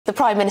The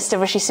Prime Minister,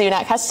 Rishi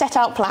Sunak, has set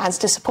out plans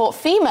to support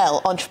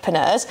female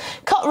entrepreneurs,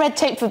 cut red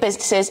tape for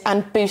businesses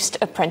and boost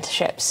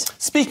apprenticeships.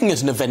 Speaking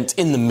at an event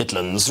in the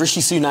Midlands,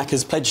 Rishi Sunak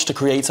has pledged to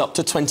create up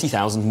to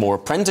 20,000 more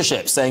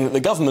apprenticeships, saying that the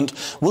government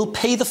will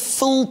pay the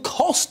full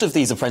cost of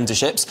these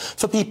apprenticeships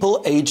for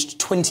people aged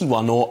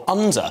 21 or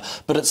under,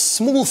 but at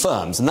small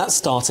firms, and that's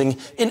starting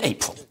in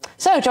April.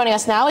 So joining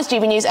us now is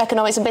GBNews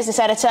economics and business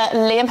editor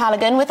Liam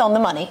Halligan with On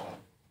the Money.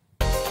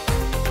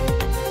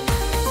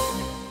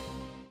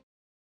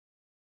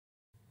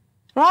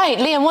 Right,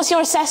 Liam, what's your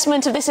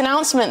assessment of this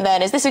announcement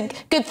then? Is this a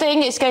good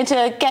thing? It's going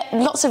to get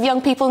lots of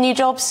young people new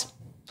jobs?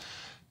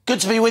 Good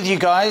to be with you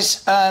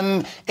guys.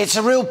 It's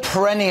a real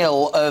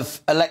perennial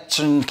of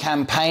election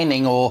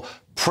campaigning or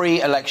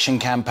pre-election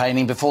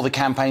campaigning before the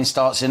campaign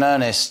starts in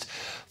earnest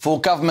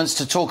for governments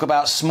to talk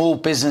about small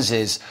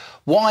businesses.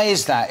 Why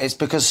is that? It's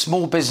because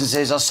small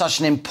businesses are such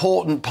an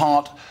important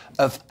part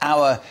of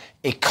our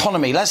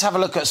economy. Let's have a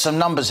look at some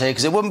numbers here,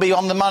 because it wouldn't be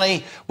On the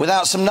Money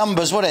without some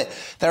numbers, would it?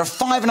 There are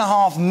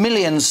 5.5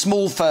 million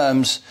small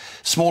firms,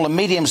 small and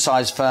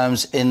medium-sized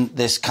firms in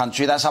this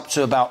country. That's up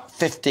to about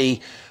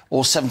 50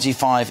 or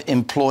 75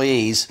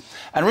 employees.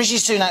 And Rishi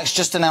Sunak's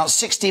just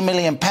announced £60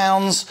 million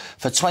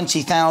for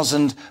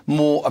 20,000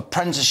 more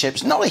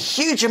apprenticeships. Not a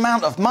huge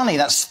amount of money.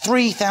 That's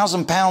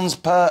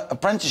 £3,000 per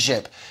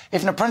apprenticeship.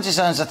 If an apprentice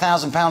earns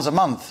 £1,000 a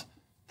month,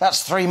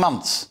 that's 3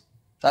 months.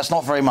 That's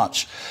not very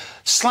much.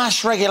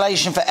 Slash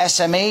regulation for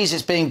SMEs.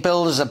 It's being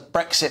billed as a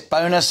Brexit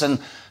bonus, and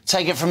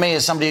take it from me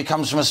as somebody who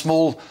comes from a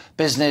small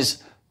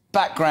business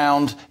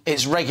background,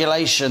 it's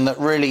regulation that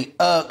really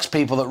irks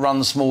people that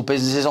run small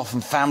businesses,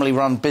 often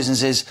family-run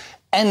businesses.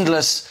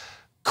 Endless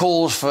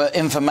calls for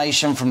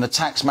information from the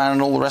taxman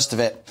and all the rest of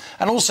it.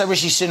 And also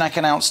Rishi Sunak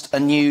announced a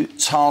new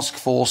task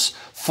force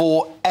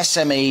for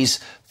SMEs,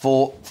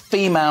 for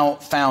female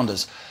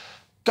founders.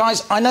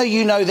 Guys, I know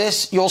you know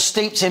this, you're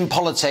steeped in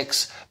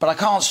politics, but I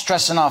can't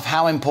stress enough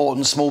how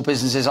important small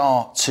businesses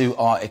are to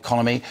our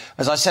economy.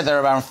 As I said, there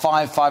are around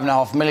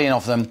 5.5 million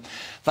of them.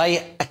 They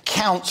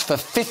account for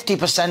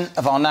 50%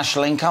 of our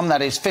national income.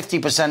 That is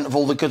 50% of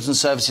all the goods and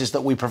services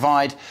that we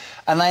provide.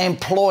 And they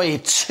employ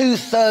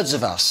 2/3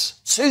 of us.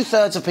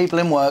 2/3 of people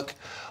in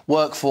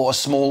work for a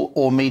small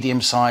or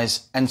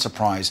medium-sized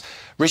enterprise.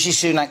 Rishi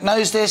Sunak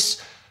knows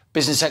this.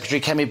 Business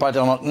Secretary Kemi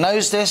Badenoch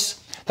knows this.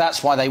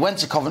 That's why they went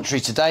to Coventry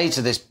today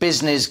to this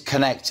Business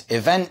Connect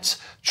event,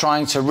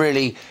 trying to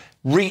really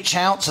reach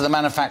out to the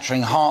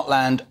manufacturing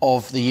heartland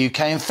of the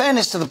UK. In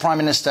fairness to the Prime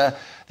Minister,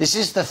 this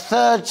is the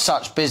third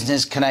such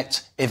Business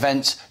Connect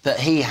event that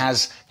he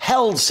has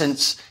held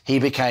since he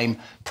became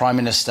Prime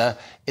Minister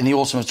in the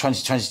autumn of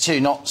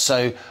 2022, not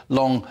so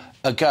long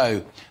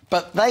ago.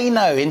 But they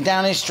know, in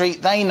Downing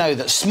Street, they know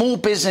that small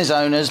business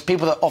owners,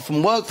 people that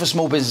often work for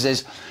small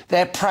businesses,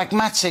 they're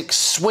pragmatic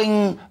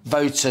swing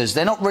voters.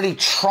 They're not really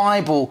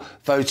tribal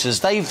voters.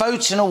 They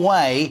vote in a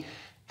way,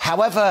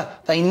 however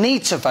they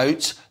need to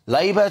vote,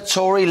 Labour,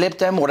 Tory, Lib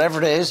Dem,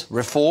 whatever it is,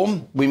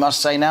 Reform, we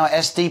must say now,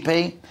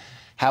 SDP,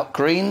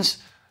 Greens,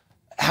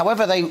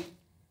 however they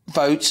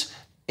vote,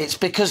 it's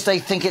because they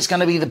think it's going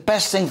to be the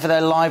best thing for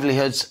their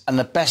livelihoods and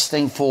the best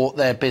thing for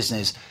their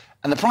business.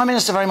 And the Prime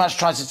Minister very much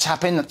tried to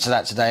tap into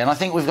that today. And I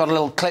think we've got a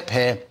little clip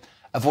here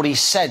of what he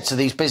said to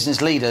these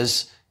business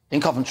leaders in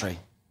Coventry.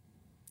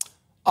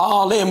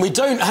 Liam, we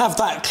don't have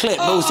that clip.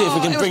 We'll see if we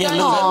can bring it a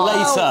little bit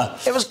later.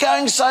 It was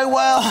going so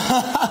well.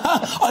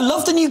 I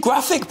love the new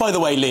graphic, by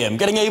the way, Liam.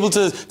 Getting able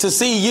to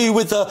see you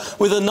with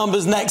the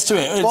numbers next to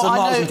it. It's well, a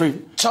miles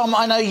improvement. Tom,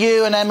 I know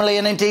you and Emily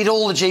and indeed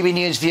all the GB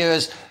News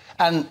viewers.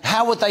 And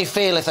how would they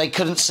feel if they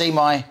couldn't see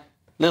my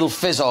little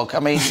fizzog? I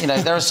mean, you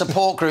know, there are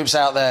support groups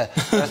out there.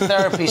 There are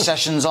therapy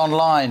sessions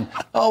online.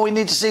 Oh, we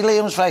need to see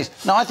Liam's face.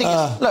 No, I think,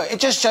 look, it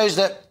just shows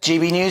that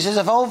GB News is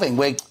evolving.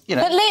 We're, you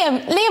know. But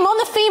Liam, on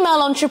the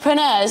female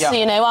entrepreneurs, yeah.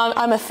 You know,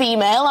 I'm a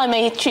female. I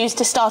may choose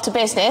to start a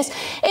business.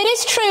 It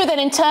is true that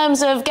in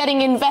terms of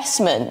getting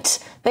investment,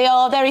 they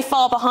are very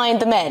far behind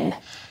the men.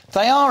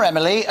 They are,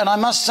 Emily, and I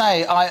must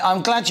say,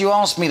 I'm glad you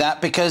asked me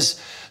that, because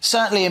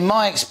certainly in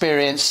my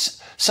experience,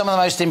 some of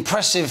the most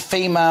impressive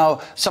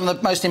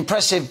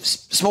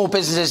small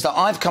businesses that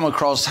I've come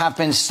across have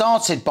been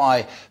started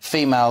by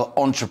female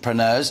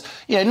entrepreneurs.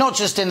 You know, not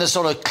just in the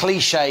sort of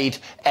cliched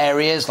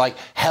areas like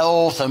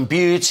health and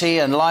beauty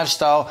and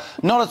lifestyle.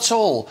 Not at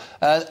all.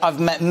 I've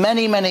met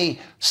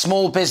many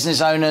small business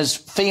owners,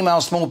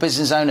 female small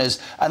business owners,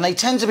 and they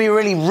tend to be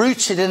really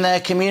rooted in their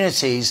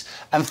communities.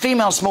 And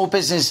female small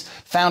business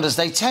founders,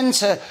 they tend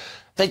to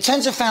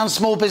found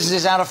small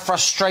businesses out of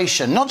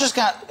frustration, not just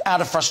out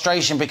of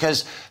frustration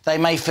because they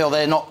may feel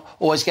they're not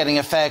always getting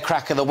a fair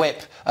crack of the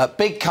whip at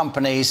big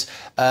companies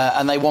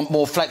and they want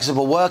more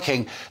flexible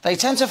working. They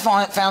tend to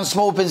found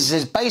small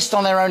businesses based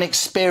on their own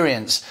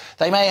experience.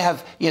 They may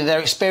have, you know, their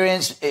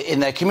experience in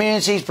their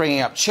communities,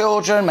 bringing up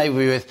children, maybe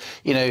with,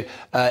 you know,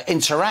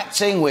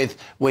 interacting with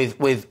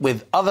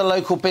other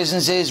local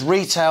businesses,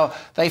 retail.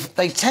 They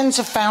tend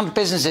to found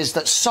businesses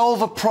that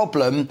solve a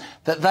problem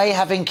that they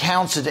have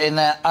encountered in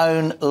their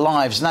own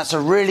lives, and that's a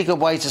really good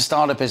way to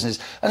start a business.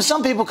 And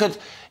some people could,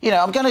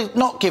 I'm going to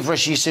not give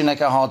Rishi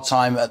Sunak a hard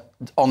time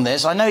on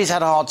this. I know he's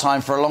had a hard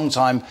time for a long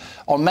time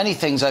on many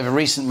things over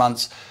recent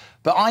months.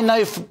 But I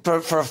know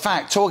for a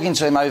fact, talking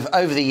to him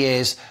over the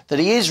years, that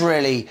he is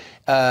really...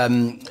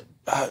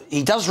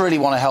 he does really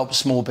want to help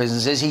small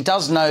businesses. He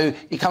does know,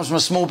 he comes from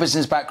a small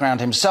business background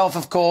himself,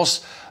 of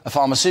course, a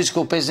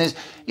pharmaceutical business.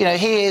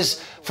 He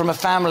is from a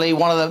family,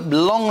 one of the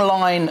long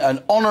line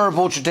and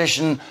honourable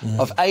tradition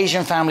of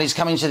Asian families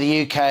coming to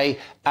the UK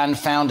and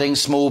founding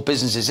small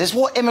businesses. It's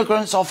what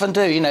immigrants often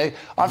do.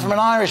 I'm from an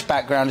Irish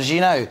background, as you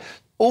know.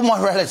 All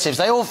my relatives,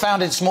 they all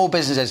founded small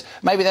businesses.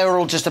 Maybe they were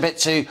all just a bit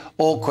too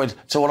awkward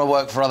to want to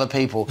work for other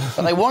people.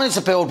 But they wanted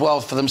to build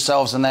wealth for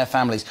themselves and their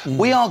families.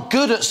 We are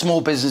good at small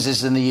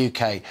businesses in the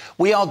UK.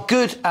 We are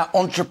good at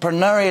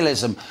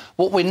entrepreneurialism.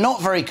 What we're not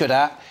very good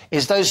at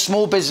is those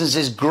small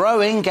businesses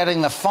growing,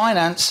 getting the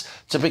finance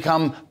to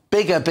become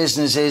bigger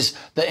businesses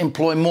that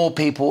employ more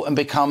people and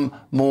become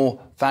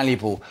more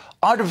valuable.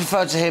 I'd have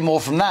preferred to hear more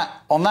from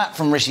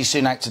Rishi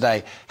Sunak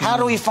today. How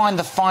do we find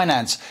the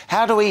finance?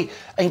 How do we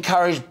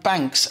encourage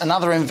banks and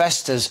other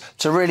investors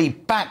to really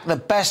back the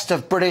best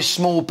of British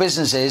small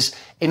businesses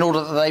in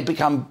order that they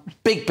become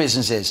big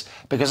businesses?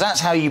 Because that's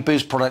how you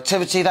boost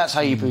productivity, that's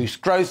how you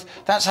boost growth,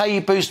 that's how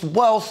you boost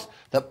wealth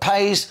that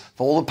pays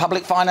for all the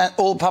public finance,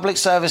 all the public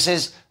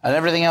services and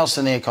everything else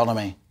in the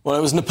economy. Well,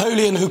 it was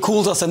Napoleon who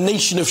called us a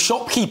nation of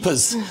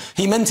shopkeepers.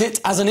 He meant it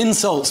as an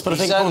insult, but I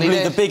think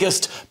probably the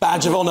biggest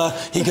badge of honour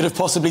he could have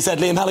possibly said.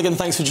 Liam Halligan,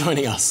 thanks for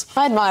joining us.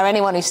 I admire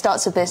anyone who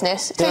starts a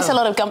business. It takes a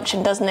lot of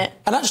gumption, doesn't it?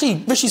 And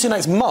actually, Rishi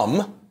Sunak's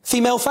mum,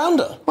 female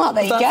founder. Well,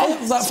 there you go.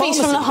 That Speaks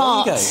from the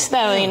heart.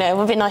 There, it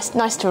would be nice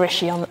to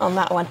Rishi on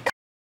that one.